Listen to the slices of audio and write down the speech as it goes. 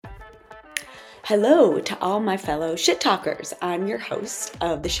Hello to all my fellow shit talkers. I'm your host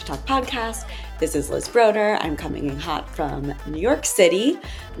of the Shit Talk podcast. This is Liz Broder. I'm coming in hot from New York City.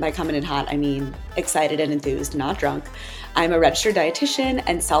 By coming in hot, I mean excited and enthused, not drunk. I'm a registered dietitian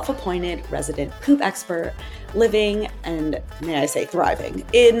and self-appointed resident poop expert living and, may I say, thriving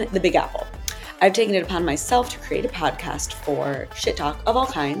in the Big Apple. I've taken it upon myself to create a podcast for shit talk of all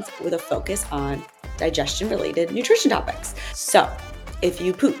kinds with a focus on digestion-related nutrition topics. So, if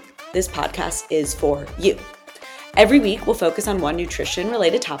you poop, this podcast is for you. Every week, we'll focus on one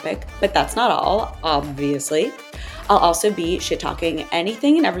nutrition-related topic, but that's not all, obviously. I'll also be shit-talking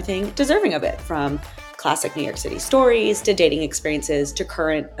anything and everything deserving of it, from classic New York City stories to dating experiences to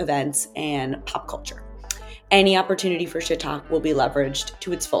current events and pop culture. Any opportunity for shit talk will be leveraged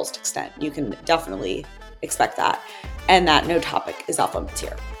to its fullest extent. You can definitely expect that, and that no topic is off limits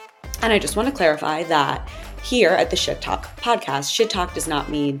here. And I just want to clarify that here at the Shit Talk podcast, shit talk does not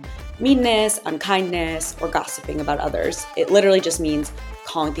mean meanness, unkindness, or gossiping about others. It literally just means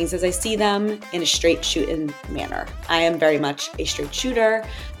calling things as I see them in a straight shooting manner. I am very much a straight shooter.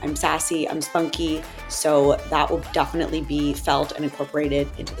 I'm sassy, I'm spunky, so that will definitely be felt and incorporated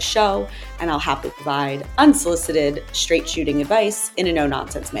into the show, and I'll happily provide unsolicited straight shooting advice in a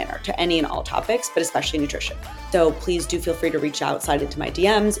no-nonsense manner to any and all topics, but especially nutrition. So please do feel free to reach out, slide into my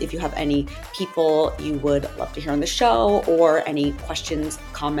DMs if you have any people you would love to hear on the show or any questions,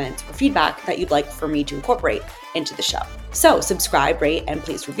 comments, or feedback that you'd like for me to incorporate into the show. So subscribe, rate, and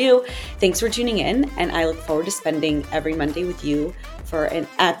please review. Thanks for tuning in, and I look forward to spending every Monday with you for an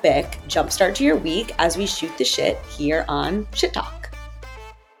epic jumpstart to your week as we shoot the shit here on Shit Talk.